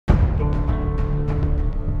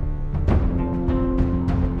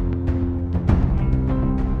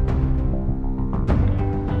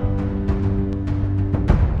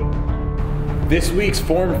This week's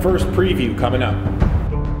Form First preview coming up.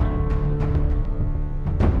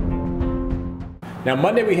 Now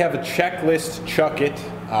Monday we have a checklist, chuck it,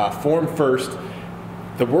 Form First.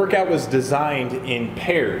 The workout was designed in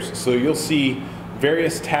pairs, so you'll see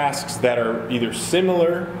various tasks that are either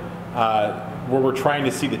similar, where we're trying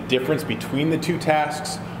to see the difference between the two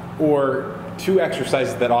tasks, or two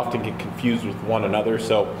exercises that often get confused with one another.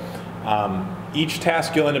 So each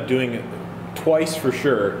task you'll end up doing twice for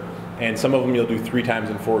sure, and some of them you'll do 3 times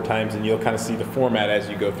and 4 times, and you'll kind of see the format as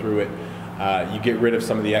you go through it. You get rid of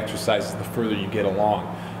some of the exercises the further you get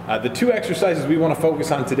along. The 2 exercises we want to focus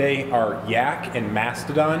on today are yak and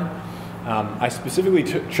Mastodon. I specifically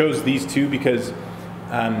chose these 2 because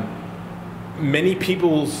many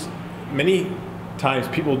times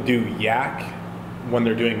people do yak when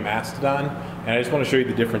they're doing Mastodon, and I just want to show you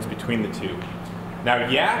the difference between the 2. Now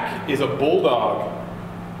yak is a bulldog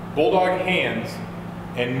hands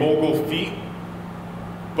and mogul feet,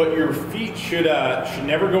 but your feet should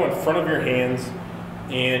never go in front of your hands,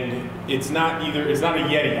 and it's not a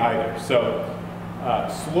Yeti either. So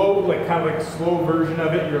slow, kind of like a slow version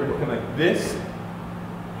of it, you're looking like this.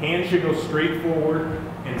 Hands should go straight forward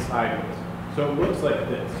and sideways. So it looks like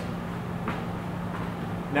this.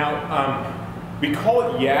 Now we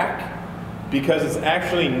call it yak because it's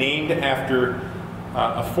actually named after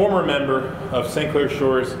a former member of St. Clair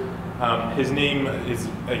Shores. His name is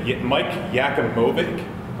Mike Yakimovich,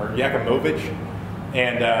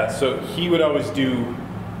 and so he would always do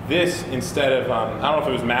this instead of, I don't know if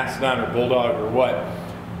it was Mastodon or Bulldog or what,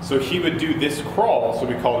 so he would do this crawl, so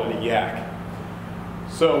we called it a yak.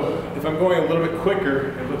 So if I'm going a little bit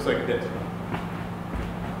quicker, it looks like this.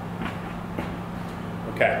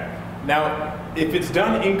 Okay, now if it's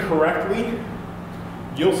done incorrectly,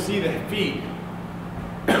 you'll see the feet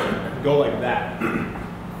go like that.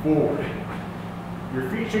 Forward. Your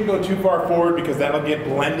feet shouldn't go too far forward because that'll get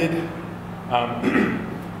blended.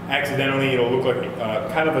 Accidentally, it'll look like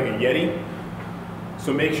kind of like a Yeti.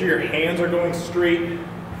 So make sure your hands are going straight,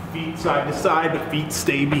 feet side to side, the feet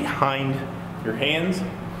stay behind your hands.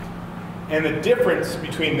 And the difference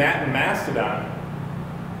between that and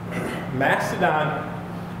Mastodon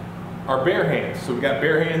are bare hands. So we got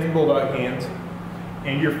bare hands and bulldog hands,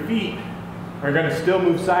 and your feet are going to still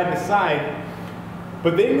move side to side,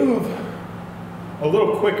 but they move a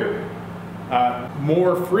little quicker,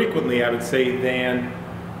 more frequently I would say than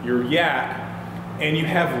your yak, and you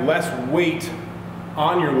have less weight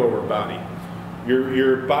on your lower body.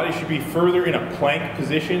 Your body should be further in a plank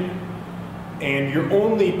position, and you're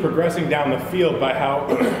only progressing down the field by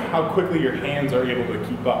how quickly your hands are able to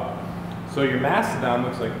keep up. So your Mastodon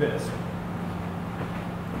looks like this.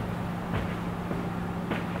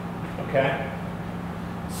 Okay?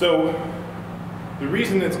 So the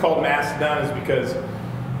reason it's called Mastodon is because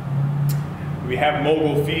we have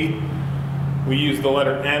mogul feet. We use the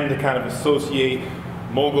letter M to kind of associate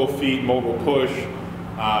mogul feet, mogul push,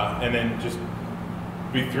 and then just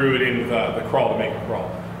we threw it in with the crawl to make it crawl.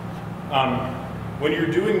 When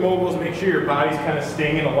you're doing moguls, make sure your body's kind of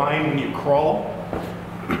staying in a line when you crawl.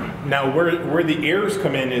 Now where the errors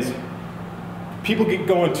come in is people get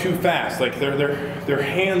going too fast. Like their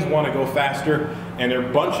hands want to go faster, and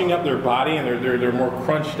they're bunching up their body, and they're more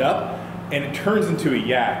crunched up, and it turns into a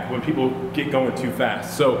yak when people get going too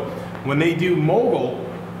fast. So when they do mogul,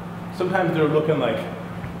 sometimes they're looking like,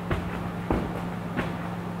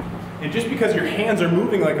 and just because your hands are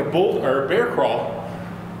moving like a bull or a bear crawl,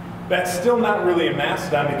 that's still not really a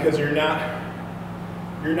Mastodon because you're not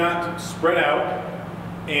spread out,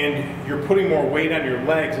 and you're putting more weight on your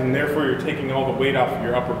legs, and therefore you're taking all the weight off of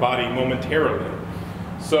your upper body momentarily.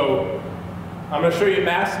 So I'm going to show you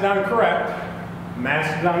Mastodon correct.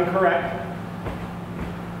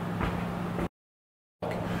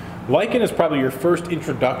 Lycan is probably your first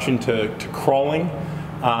introduction to crawling,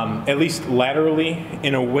 at least laterally,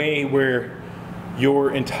 in a way where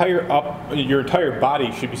your entire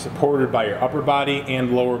body should be supported by your upper body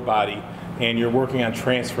and lower body, and you're working on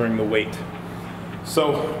transferring the weight.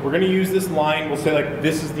 So we're going to use this line. We'll say like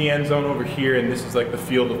this is the end zone over here, and this is like the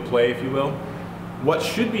field of play, if you will. What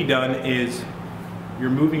should be done is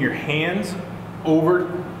you're moving your hands over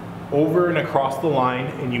and across the line,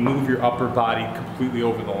 and you move your upper body completely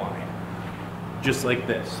over the line, just like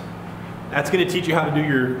this. That's going to teach you how to do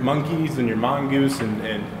your monkeys and your mongoose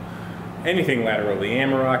and anything laterally,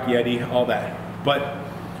 Amarok, Yeti, all that. But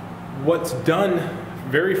what's done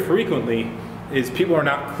very frequently is people are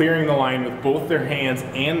not clearing the line with both their hands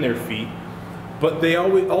and their feet, but they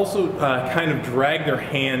also kind of drag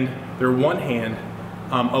their one hand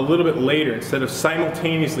a little bit later instead of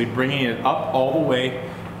simultaneously bringing it up all the way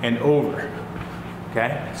and over.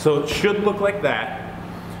 Okay, so it should look like that.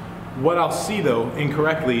 What I'll see though,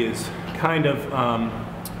 incorrectly, is kind of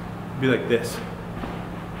be like this.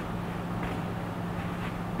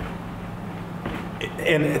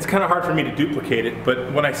 And it's kind of hard for me to duplicate it,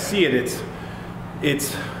 but when I see it,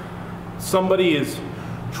 it's somebody is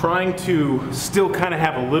trying to still kind of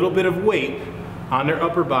have a little bit of weight on their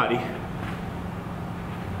upper body.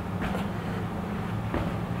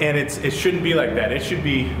 And it shouldn't be like that. It should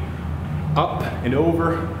be up and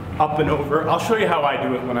over, up and over. I'll show you how I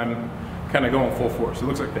do it when I'm kind of going full force. It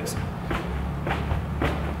looks like this.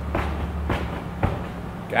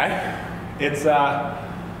 Okay? It's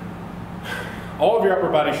all of your upper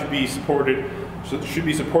body should be supported, so it should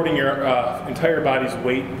be supporting your entire body's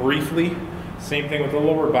weight briefly. Same thing with the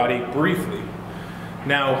lower body, briefly.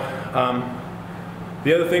 Now,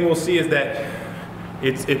 the other thing we'll see is that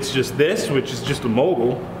it's just this, which is just a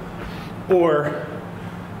mogul, or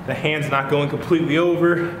the hand's not going completely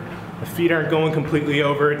over, the feet aren't going completely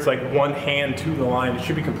over. It's like one hand to the line. It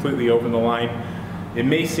should be completely over the line. It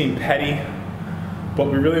may seem petty, but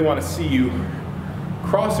we really want to see you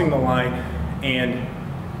crossing the line and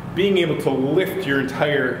being able to lift your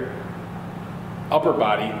entire upper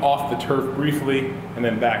body off the turf briefly and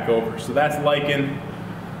then back over. So that's Lycan.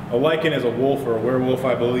 A Lycan is a wolf or a werewolf,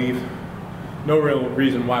 I believe. No real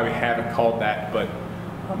reason why we haven't called that, but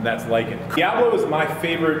that's Lycan. Diablo is my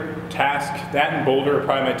favorite task. That and Boulder are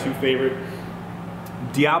probably my two favorite.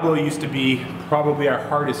 Diablo used to be probably our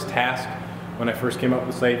hardest task when I first came up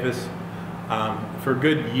with Cyphus. For a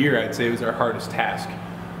good year, I'd say it was our hardest task.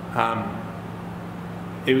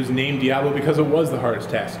 It was named Diablo because it was the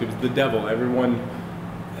hardest task. It was the devil. Everyone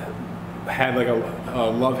had like a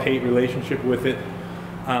love-hate relationship with it.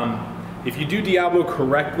 If you do Diablo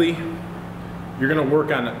correctly, you're going to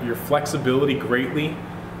work on your flexibility greatly,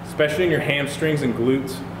 especially in your hamstrings and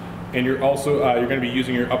glutes. And you're also you're going to be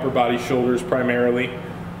using your upper body, shoulders primarily.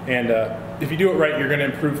 And if you do it right, you're going to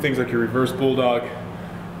improve things like your reverse bulldog,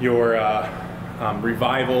 your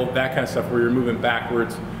revival, that kind of stuff where you're moving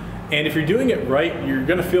backwards. And if you're doing it right, you're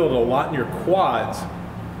going to feel it a lot in your quads.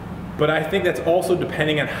 But I think that's also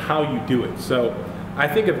depending on how you do it. So I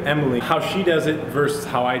think of Emily, how she does it versus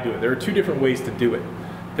how I do it. There are two different ways to do it.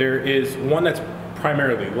 There is one that's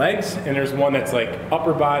primarily legs, and there's one that's like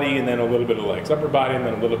upper body and then a little bit of legs. Upper body and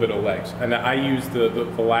then a little bit of legs. And I use the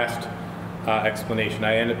last explanation.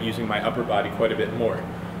 I end up using my upper body quite a bit more.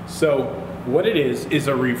 So what it is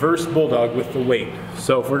a reverse bulldog with the weight.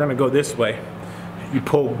 So if we're going to go this way, you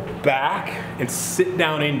pull back and sit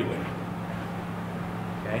down into it.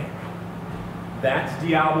 Okay? That's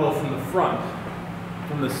Diablo from the front.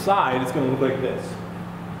 From the side, it's going to look like this.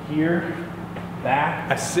 Here, back.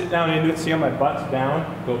 I sit down into it. See how my butt's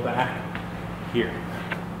down? Go back. Here.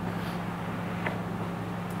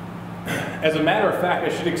 As a matter of fact,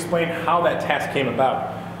 I should explain how that task came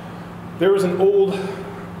about. There was an old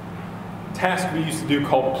task we used to do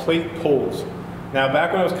called plate pulls. Now,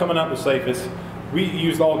 back when I was coming up with Cyphus, we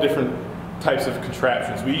used all different types of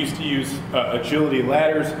contraptions. We used to use agility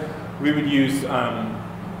ladders. We would use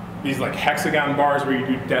these like hexagon bars where you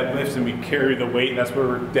do deadlifts and we carry the weight, and that's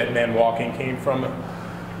where dead man walking came from.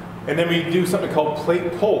 And then we do something called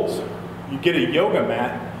plate pulls. You get a yoga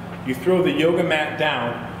mat, you throw the yoga mat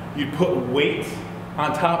down, you'd put weights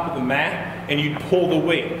on top of the mat, and you'd pull the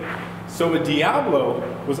weight. So a Diablo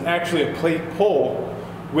was actually a plate pull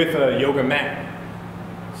with a yoga mat.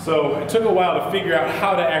 So it took a while to figure out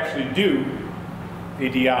how to actually do a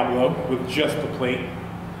Diablo with just the plate,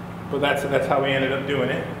 but that's how we ended up doing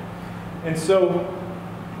it. And so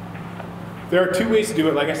there are two ways to do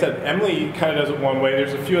it. Like I said, Emily kind of does it one way.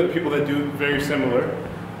 There's a few other people that do it very similar,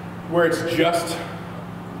 where it's just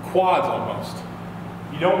quads almost.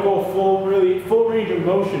 You don't go full range of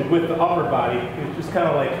motion with the upper body. It's just kind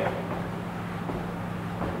of like,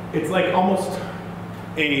 it's like almost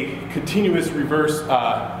a continuous reverse,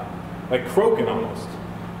 like croaking almost.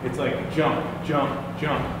 It's like jump, jump,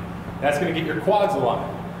 jump. That's going to get your quads a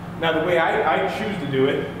lot. Now the way I choose to do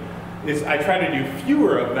it is I try to do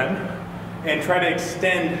fewer of them and try to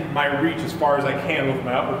extend my reach as far as I can with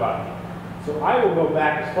my upper body. So I will go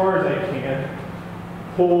back as far as I can,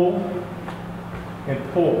 pull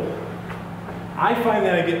and pull. I find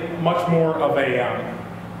that I get much more of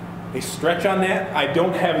a stretch on that. I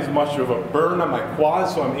don't have as much of a burn on my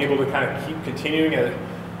quads, so I'm able to kind of keep continuing at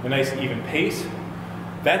a nice even pace.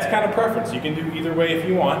 That's kind of preference. You can do either way if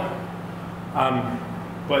you want.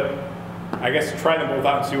 But I guess try them both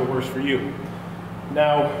out and see what works for you.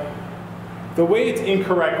 Now, the way it's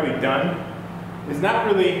incorrectly done is not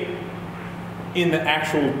really in the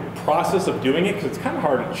actual process of doing it, because it's kind of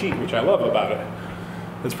hard to cheat, which I love about it.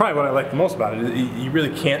 That's probably what I like the most about it. You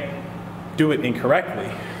really can't do it incorrectly.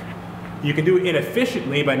 You can do it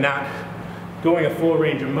inefficiently by not going a full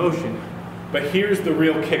range of motion. But here's the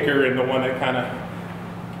real kicker, and the one that kind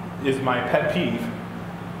of is my pet peeve,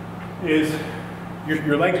 is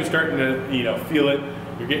your legs are starting to feel it.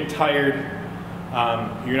 You're getting tired.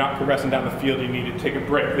 You're not progressing down the field. You need to take a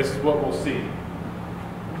break. This is what we'll see.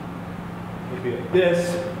 It'll be like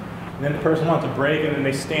this, and then the person wants a break, and then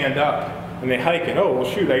they stand up and they hike it. Oh, well,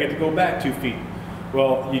 shoot, I get to go back 2 feet.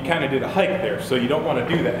 Well, you kind of did a hike there, so you don't want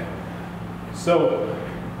to do that. So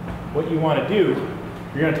what you want to do,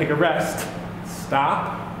 you're going to take a rest,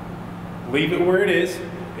 stop, leave it where it is.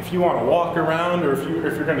 If you want to walk around, or if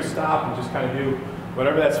you're going to stop and just kind of do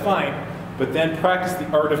whatever, that's fine. But then practice the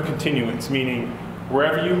art of continuance, meaning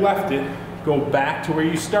wherever you left it, go back to where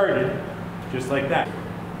you started, just like that.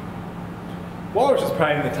 Walrus is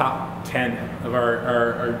probably in the top 10 of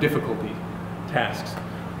our difficulty tasks.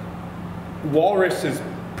 Walrus is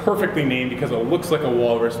perfectly named because it looks like a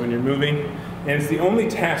walrus when you're moving, and it's the only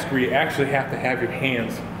task where you actually have to have your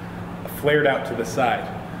hands flared out to the side.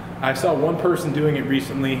 I saw one person doing it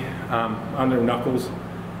recently on their knuckles.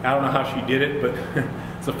 I don't know how she did it, but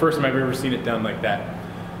it's the first time I've ever seen it done like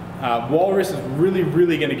that. Walrus is really,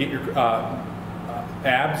 really going to get your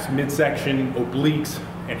abs, midsection, obliques,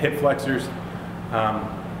 and hip flexors.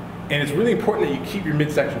 And it's really important that you keep your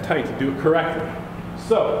midsection tight to do it correctly.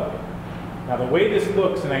 So, now the way this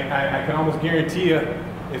looks, and I can almost guarantee you,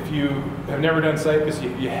 if you have never done cyclists,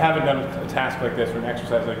 you haven't done a task like this or an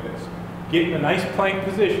exercise like this. Get in a nice plank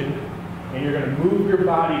position, and you're going to move your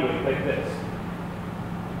body weight like this.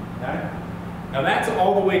 Okay? Now that's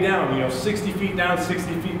all the way down, 60 feet down,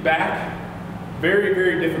 60 feet back. Very,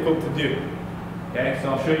 very difficult to do. Okay,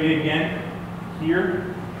 so I'll show you again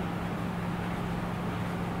here.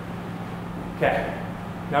 Okay,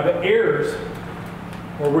 now the errors,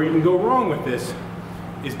 or where you can go wrong with this,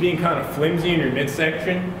 is being kind of flimsy in your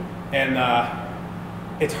midsection, and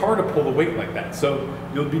it's hard to pull the weight like that. So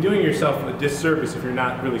you'll be doing yourself a disservice if you're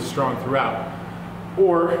not really strong throughout.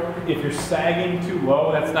 Or if you're sagging too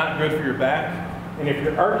low, that's not good for your back. And if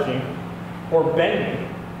you're arching or bending,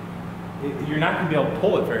 you're not going to be able to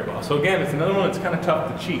pull it very well. So again, it's another one that's kind of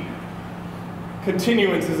tough to cheat.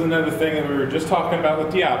 Continuance is another thing that we were just talking about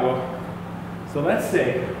with Diablo. So let's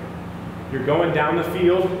say you're going down the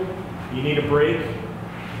field, you need a break,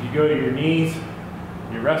 you go to your knees,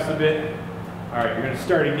 you rest a bit. All right, you're going to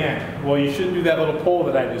start again. Well, you shouldn't do that little pull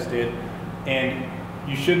that I just did, and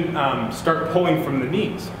you shouldn't start pulling from the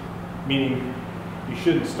knees, meaning you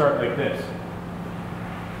shouldn't start like this.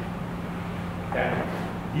 Okay.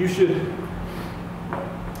 You should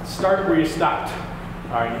start where you stopped.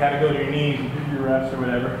 All right, you had to go to your knees, you did your rest or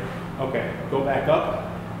whatever. Okay, go back up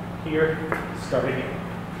here, start again.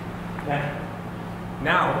 Okay.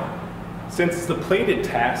 Now, since it's the plated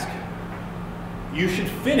task, you should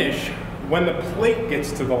finish when the plate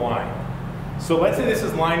gets to the line. So let's say this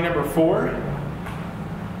is line number 4.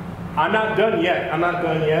 I'm not done yet. I'm not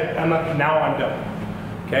done yet. Now I'm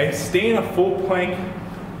done. Okay, stay in a full plank.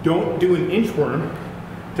 Don't do an inchworm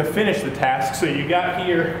to finish the task. So you got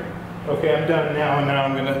here, okay, I'm done now, and now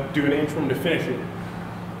I'm gonna do an inchworm to finish it.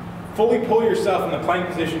 Fully pull yourself in the plank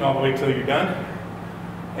position all the way till you're done.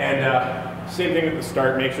 And same thing at the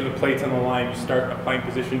start, make sure the plate's on the line. You start in a plank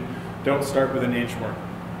position. Don't start with an inchworm.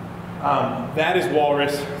 That is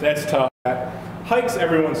Walrus, that's tough. Hikes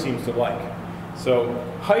everyone seems to like. So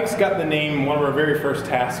hikes got the name, one of our very first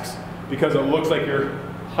tasks, because it looks like you're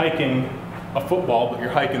hiking a football, but you're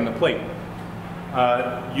hiking the plate.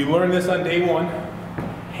 You learn this on day 1.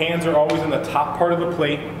 Hands are always in the top part of the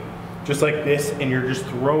plate, just like this, and you're just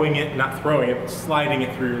throwing it, not throwing it, but sliding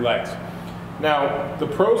it through your legs. Now, the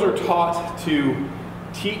pros are taught to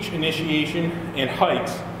teach initiation in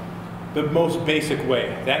hikes the most basic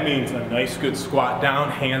way. That means a nice good squat down,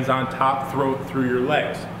 hands on top, throw it through your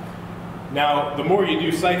legs. Now, the more you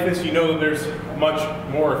do cyclists, you know that there's a much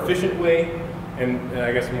more efficient way, and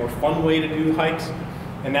I guess a more fun way to do hikes,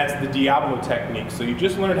 and that's the Diablo technique. So you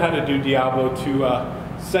just learned how to do Diablo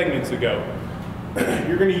 2 segments ago.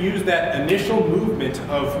 You're going to use that initial movement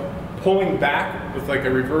of pulling back with like a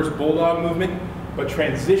reverse bulldog movement, but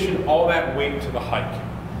transition all that weight to the hike.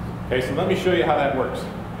 Okay, so let me show you how that works.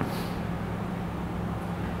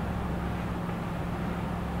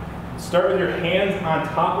 Start with your hands on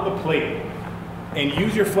top of the plate and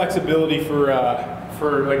use your flexibility for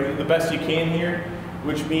like the best you can here,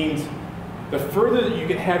 which means the further that you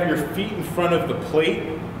can have your feet in front of the plate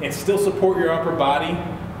and still support your upper body,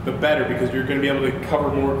 the better, because you're going to be able to cover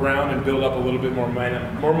more ground and build up a little bit more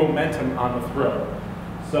momentum on the throw.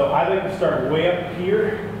 So I like to start way up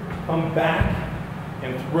here, come back,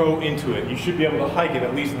 and throw into it. You should be able to hike it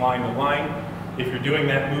at least line to line if you're doing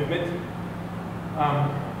that movement.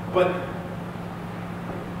 But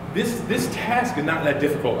this task is not that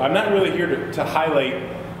difficult. I'm not really here to highlight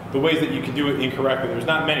the ways that you can do it incorrectly. There's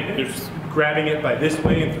not many. There's grabbing it by this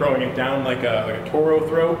way and throwing it down like a Toro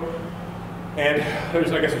throw. And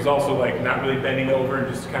I guess there's also like not really bending over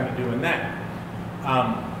and just kind of doing that.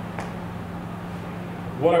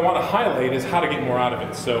 What I want to highlight is how to get more out of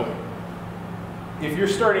it. So if you're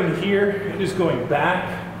starting here and just going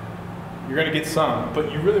back, you're going to get some,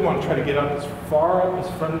 but you really want to try to get up as far up as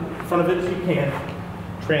front of it as you can,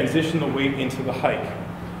 transition the weight into the hike.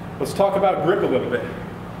 Let's talk about grip a little bit.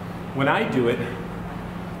 When I do it,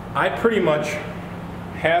 I pretty much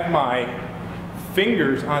have my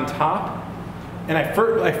fingers on top, and I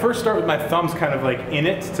first start with my thumbs kind of like in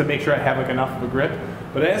it to make sure I have like enough of a grip.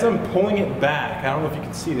 But as I'm pulling it back, I don't know if you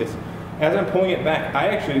can see this, as I'm pulling it back, I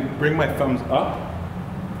actually bring my thumbs up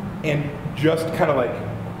and just kind of like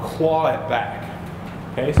claw it back.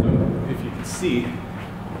 Okay, so if you can see,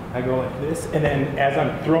 I go like this, and then as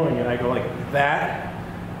I'm throwing it, I go like that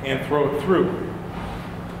and throw it through.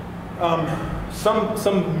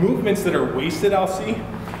 Some movements that are wasted I'll see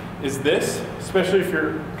is this, especially if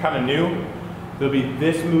you're kind of new. There'll be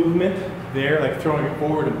this movement there, like throwing it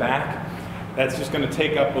forward and back. That's just going to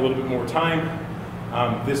take up a little bit more time.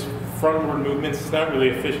 This frontward movement's not really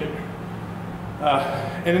efficient.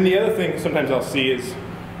 And then the other thing sometimes I'll see is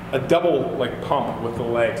a double like pump with the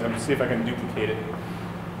legs. I'm going to see if I can duplicate it.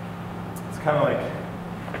 It's kind of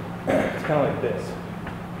like this.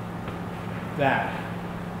 That.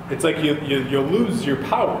 It's like you'll lose your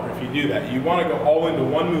power if you do that. You want to go all into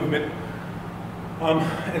one movement.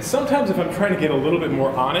 And sometimes if I'm trying to get a little bit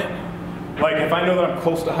more on it, like if I know that I'm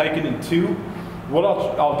close to hiking in 2, what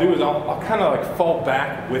I'll do is I'll kind of like fall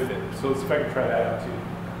back with it. So let's see if I can try that out too.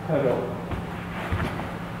 Kind of go.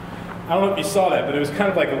 I don't know if you saw that, but it was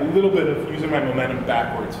kind of like a little bit of using my momentum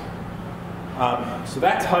backwards. So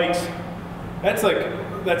that's hikes. That's like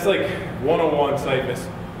 101 Cyphus.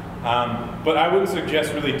 But I wouldn't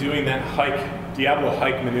suggest really doing that Diablo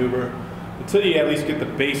hike maneuver until you at least get the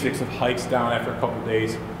basics of hikes down after a couple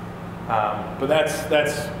days. But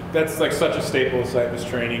that's like such a staple of Cyphus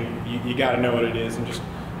training. You got to know what it is and just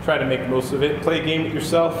try to make most of it. Play a game with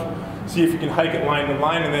yourself, see if you can hike it line to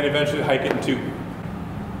line, and then eventually hike it in 2.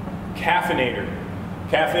 Calf-in-ator.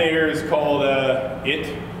 Calf-in-ator is called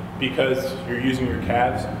it because you're using your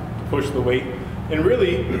calves to push the weight. And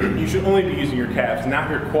really, you should only be using your calves, not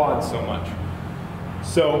your quads so much.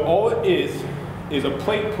 So all it is a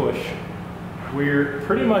plate push where you're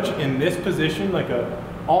pretty much in this position, like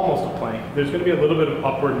almost a plank. There's going to be a little bit of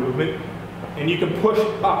upward movement, and you can push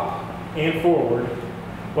up and forward.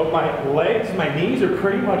 But my legs, my knees are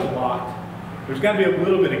pretty much locked. There's got to be a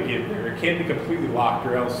little bit of give there. It can't be completely locked,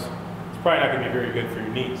 or else it's probably not going to be very good for your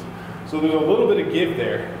knees. So there's a little bit of give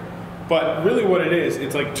there. But really what it is,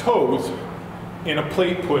 it's like toes in a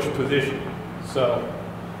plate push position. So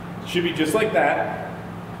it should be just like that.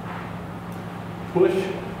 Push.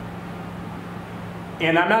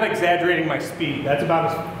 And I'm not exaggerating my speed. That's about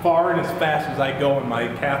as far and as fast as I go in my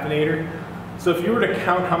Calf-in-ator. So if you were to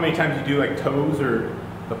count how many times you do like toes or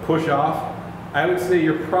the push off, I would say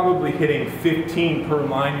you're probably hitting 15 per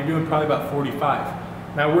line. You're doing probably about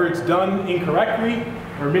 45. Now where it's done incorrectly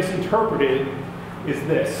or misinterpreted is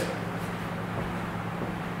this.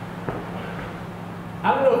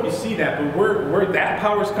 I don't know if you see that, but where that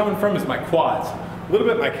power is coming from is my quads. A little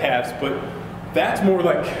bit my calves, but that's more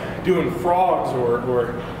like doing frogs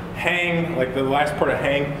or hang, like the last part of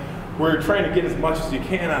hang, where you're trying to get as much as you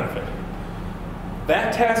can out of it.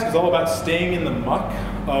 That task is all about staying in the muck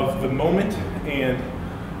of the moment and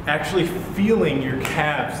actually feeling your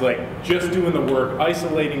calves, like just doing the work,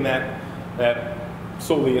 isolating that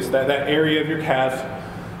soleus, that area of your calf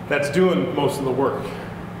that's doing most of the work.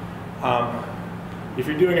 If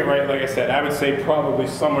you're doing it right, like I said, I would say probably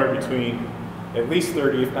somewhere between at least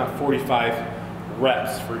 30, if not 45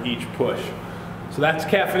 reps for each push. So that's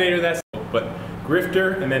Calf-in-ator, that's, but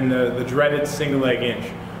Grifter, and then the dreaded single leg inch.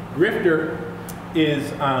 Grifter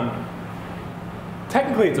is,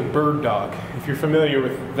 technically it's a bird dog, if you're familiar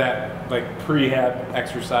with that like prehab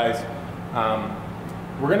exercise.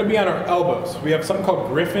 We're gonna be on our elbows. We have something called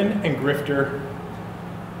Griffin and Grifter.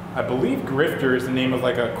 I believe Grifter is the name of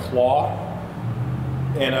like a claw,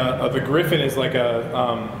 and the Griffin is like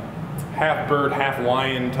a half bird, half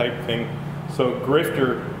lion type thing. So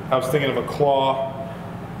Grifter, I was thinking of a claw,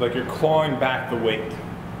 like you're clawing back the weight.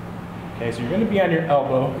 Okay, so you're gonna be on your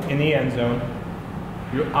elbow in the end zone.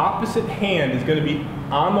 Your opposite hand is gonna be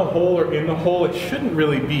on the hole or in the hole. It shouldn't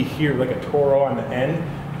really be here like a Toro on the end.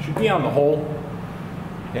 It should be on the hole.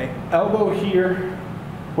 Okay, elbow here.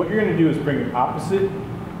 What you're going to do is bring your opposite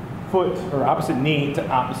foot or opposite knee to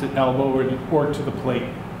opposite elbow or to the plate.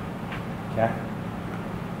 Okay.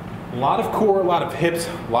 A lot of core, a lot of hips,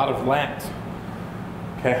 a lot of lats.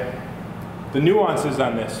 Okay. The nuances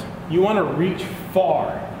on this. You want to reach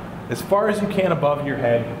as far as you can above your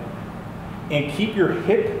head, and keep your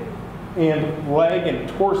hip and leg and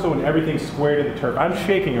torso and everything square to the turf. I'm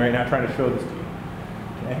shaking right now trying to show this to you.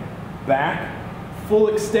 Okay. Back, full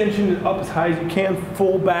extension up as high as you can,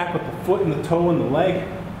 full back with the foot and the toe and the leg,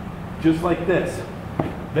 just like this.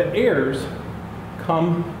 The errors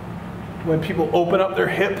come when people open up their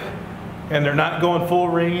hip and they're not going full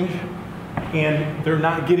range and they're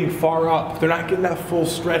not getting far up. They're not getting that full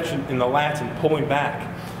stretch in the lats and pulling back.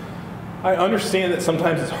 I understand that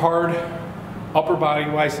sometimes it's hard, upper body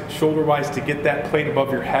wise, shoulder wise, to get that plate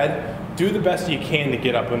above your head. Do the best you can to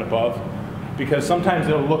get up and above, because sometimes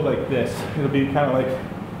it'll look like this. It'll be kind of like,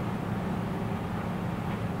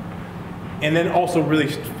 and then also really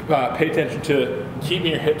pay attention to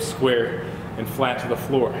keeping your hips square and flat to the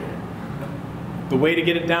floor. The way to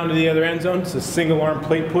get it down to the other end zone is a single arm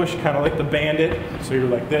plate push, kind of like the bandit. So you're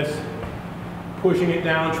like this, pushing it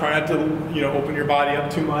down, try not to open your body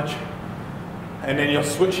up too much. And then you'll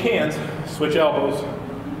switch hands, switch elbows,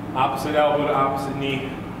 opposite elbow to opposite knee.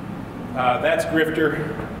 That's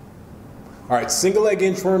Grifter. All right, single leg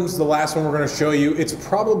inchworm's the last one we're going to show you. It's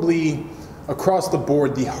probably across the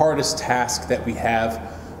board the hardest task that we have.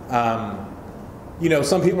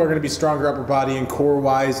 Some people are going to be stronger upper body and core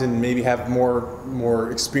wise and maybe have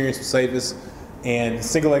more experience with sightless, and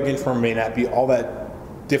single leg inchworm may not be all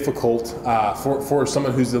that difficult for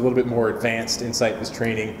someone who's a little bit more advanced in sightless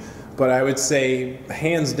training. But I would say,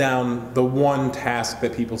 hands down, the one task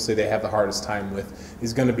that people say they have the hardest time with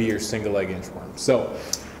is going to be your single leg inchworm. So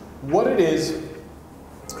what it is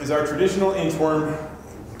our traditional inchworm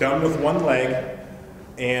done with one leg,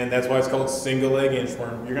 and that's why it's called single leg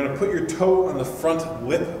inchworm. You're going to put your toe on the front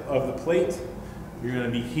lip of the plate. You're going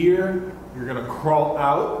to be here. You're going to crawl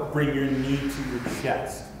out, bring your knee to your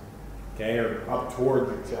chest, okay, or up toward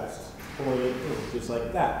your chest, pulling it through, just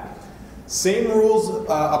like that. Same rules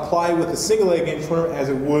apply with a single leg inchworm as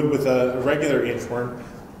it would with a regular inchworm.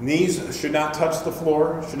 Knees should not touch the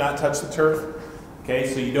floor, should not touch the turf. Okay,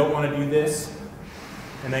 so you don't want to do this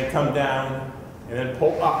and then come down and then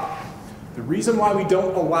pull up. The reason why we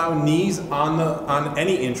don't allow knees on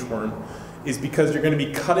any inchworm is because you're going to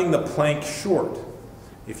be cutting the plank short.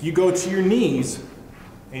 If you go to your knees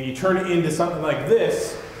and you turn it into something like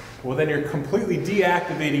this, well, then you're completely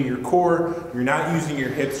deactivating your core, you're not using your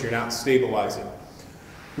hips, you're not stabilizing.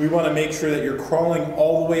 We want to make sure that you're crawling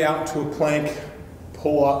all the way out to a plank,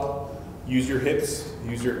 pull up, use your hips,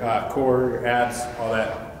 use your core, your abs, all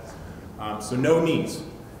that. So no knees.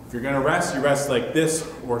 If you're going to rest, you rest like this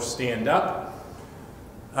or stand up.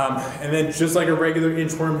 And then just like a regular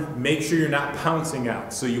inchworm, make sure you're not pouncing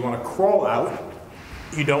out. So you want to crawl out,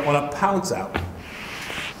 you don't want to pounce out.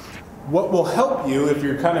 What will help you if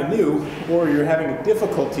you're kind of new or you're having a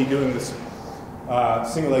difficulty doing this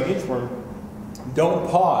single leg inchworm, don't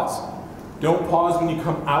pause. Don't pause when you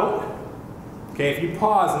come out. Okay, if you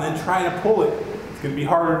pause and then try to pull it, it's going to be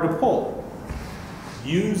harder to pull.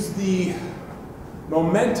 Use the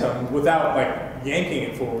momentum without like yanking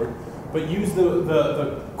it forward, but use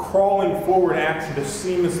the crawling forward action to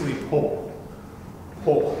seamlessly pull.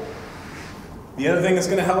 Pull. The other thing that's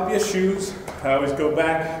going to help you is shoes. I always go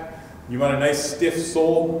back. You want a nice stiff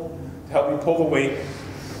sole to help you pull the weight.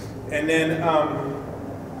 And then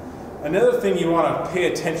another thing you want to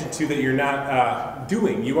pay attention to that you're not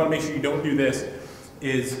doing, you want to make sure you don't do this,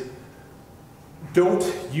 is don't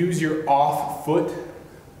use your off foot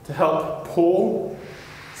to help pull.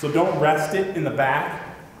 So don't rest it in the back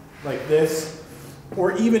like this,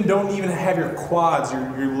 or even don't even have your quads,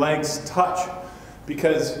 your legs touch,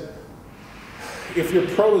 because if your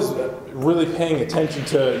pro is really paying attention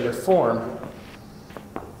to your form,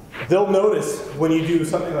 they'll notice when you do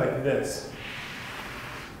something like this.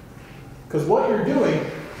 Because what you're doing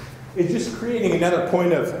is just creating another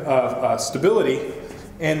point of stability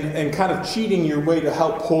and kind of cheating your way to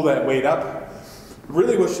help pull that weight up.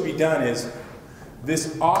 Really what should be done is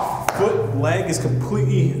this off foot leg is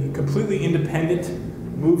completely independent.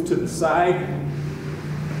 Move to the side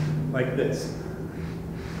like this.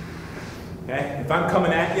 Okay, if I'm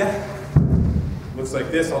coming at you, looks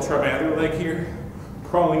like this, I'll try my other leg here,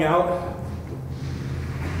 crawling out.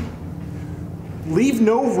 Leave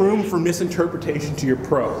no room for misinterpretation to your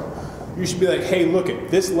pro. You should be like, hey, look,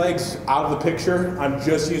 this leg's out of the picture, I'm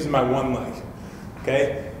just using my one leg.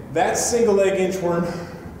 Okay, that's single leg inchworm.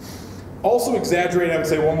 Also exaggerate, I would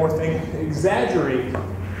say one more thing, exaggerate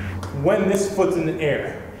when this foot's in the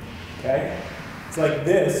air, okay? It's like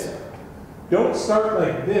this. Don't start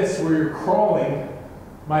like this where you're crawling,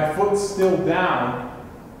 my foot's still down,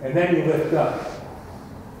 and then you lift up.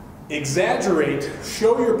 Exaggerate,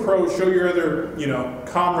 show your pros, show your other,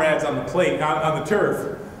 comrades on the plate, on the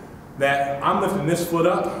turf, that I'm lifting this foot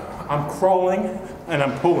up, I'm crawling, and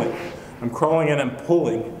I'm pulling. I'm crawling and I'm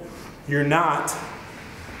pulling. You're not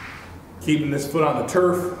keeping this foot on the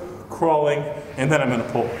turf, crawling, and then I'm gonna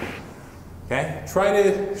pull. Okay? Try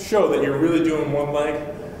to show that you're really doing one leg.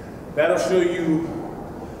 That'll show you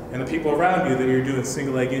and the people around you that you're doing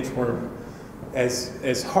single leg inchworm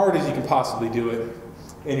as hard as you can possibly do it,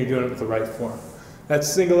 and you're doing it with the right form. That's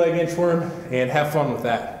single leg inchworm, and have fun with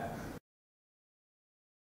that.